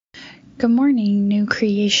Good morning, new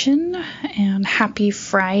creation, and happy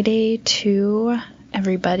Friday to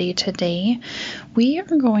everybody today. We are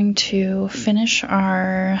going to finish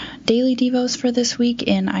our daily devos for this week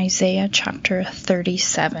in Isaiah chapter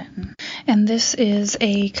 37. And this is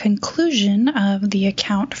a conclusion of the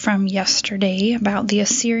account from yesterday about the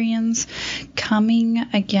Assyrians coming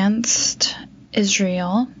against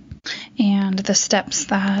Israel and the steps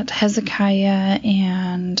that Hezekiah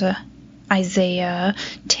and Isaiah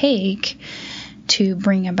take to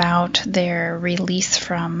bring about their release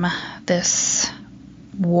from this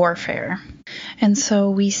warfare. And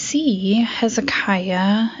so we see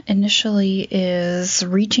Hezekiah initially is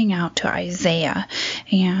reaching out to Isaiah,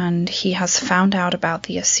 and he has found out about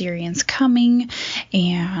the Assyrians coming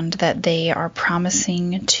and that they are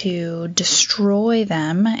promising to destroy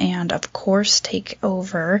them and, of course, take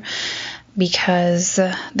over, because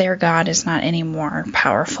their God is not any more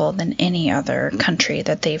powerful than any other country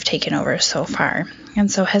that they've taken over so far. And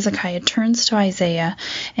so Hezekiah turns to Isaiah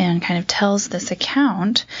and kind of tells this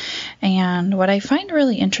account. And what I find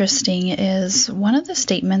really interesting is one of the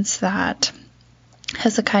statements that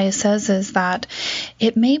Hezekiah says is that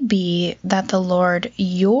it may be that the Lord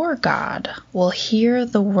your God will hear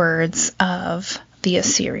the words of the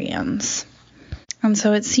Assyrians. And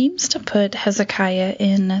so it seems to put Hezekiah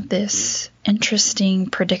in this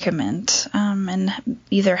interesting predicament, and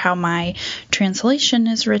either how my translation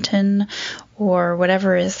is written or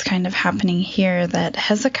whatever is kind of happening here, that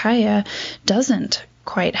Hezekiah doesn't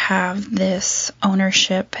quite have this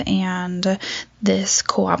ownership and this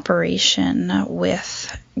cooperation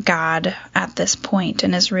with God at this point,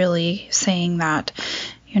 and is really saying that,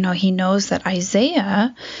 he knows that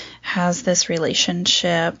Isaiah has this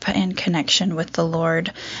relationship and connection with the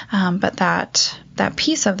Lord, but that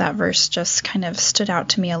piece of that verse just kind of stood out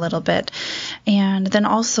to me a little bit. And then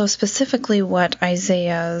also specifically what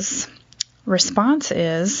Isaiah's response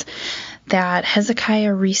is, that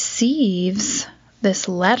Hezekiah receives this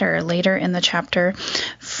letter later in the chapter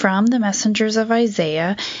from the messengers of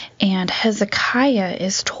Isaiah, and Hezekiah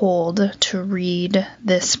is told to read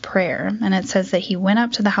this prayer. And it says that he went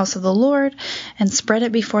up to the house of the Lord and spread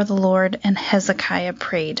it before the Lord, and Hezekiah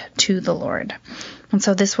prayed to the Lord. And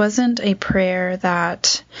so this wasn't a prayer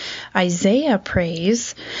that Isaiah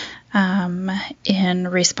prays in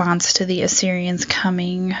response to the Assyrians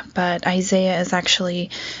coming, but Isaiah is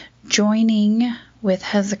actually joining with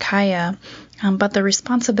Hezekiah. But the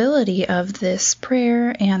responsibility of this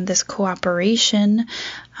prayer and this cooperation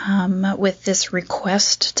with this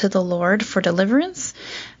request to the Lord for deliverance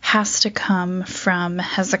has to come from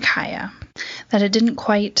Hezekiah. That it didn't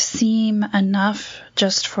quite seem enough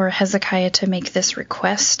just for Hezekiah to make this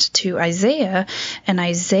request to Isaiah, and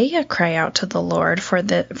Isaiah cry out to the Lord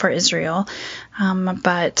for Israel,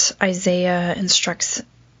 but Isaiah instructs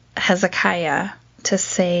Hezekiah to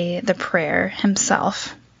say the prayer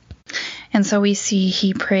himself. And so we see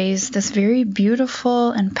he prays this very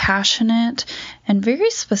beautiful and passionate and very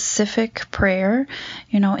specific prayer.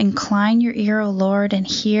 Incline your ear, O Lord, and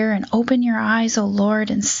hear, and open your eyes, O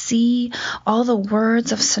Lord, and see all the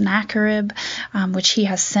words of Sennacherib, which he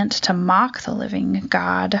has sent to mock the living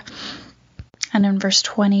God. And in verse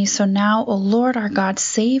 20, so now, O Lord our God,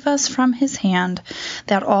 save us from his hand,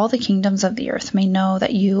 that all the kingdoms of the earth may know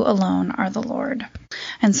that you alone are the Lord.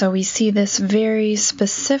 And so we see this very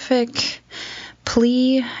specific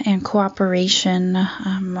plea and cooperation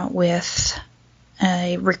with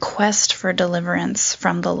a request for deliverance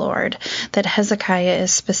from the Lord that Hezekiah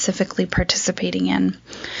is specifically participating in.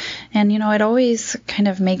 And, it always kind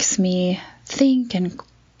of makes me think and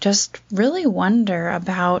just really wonder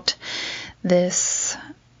about this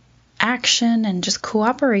action and just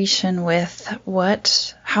cooperation with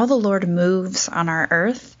how the Lord moves on our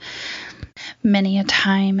earth. Many a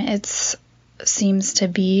time it seems to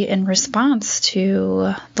be in response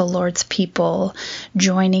to the Lord's people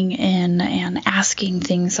joining in and asking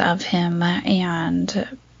things of him,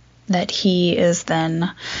 and that he is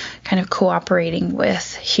then kind of cooperating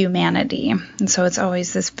with humanity. And so it's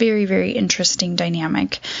always this very, very interesting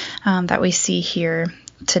dynamic that we see here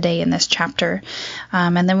today in this chapter.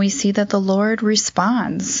 And then we see that the Lord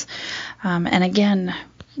responds, and again,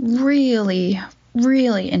 really,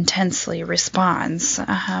 really intensely responds,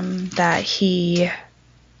 that he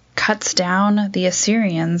cuts down the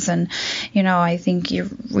Assyrians. And, I think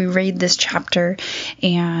we read this chapter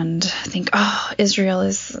and think, Israel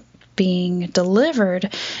is being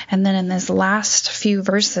delivered. And then in this last few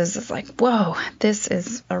verses, it's like, whoa, this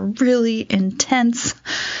is a really intense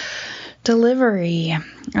delivery.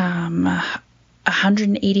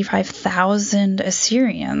 185,000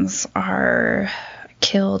 Assyrians are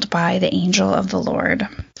killed by the angel of the Lord.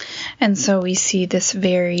 And so we see this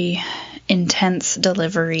very intense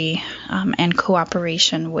delivery and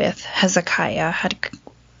cooperation with Hezekiah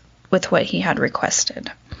with what he had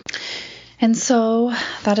requested. And so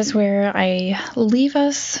that is where I leave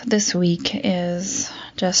us this week, is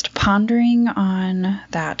just pondering on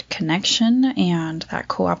that connection and that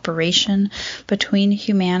cooperation between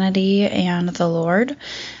humanity and the Lord,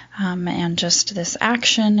 and just this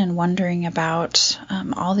action and wondering about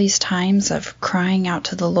all these times of crying out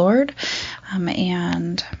to the Lord,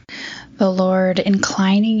 and the Lord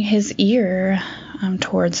inclining his ear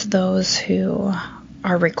towards those who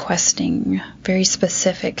are requesting very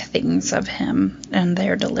specific things of him and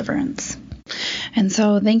their deliverance. And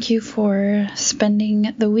so thank you for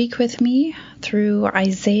spending the week with me through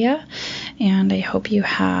Isaiah, and I hope you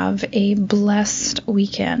have a blessed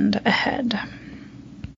weekend ahead.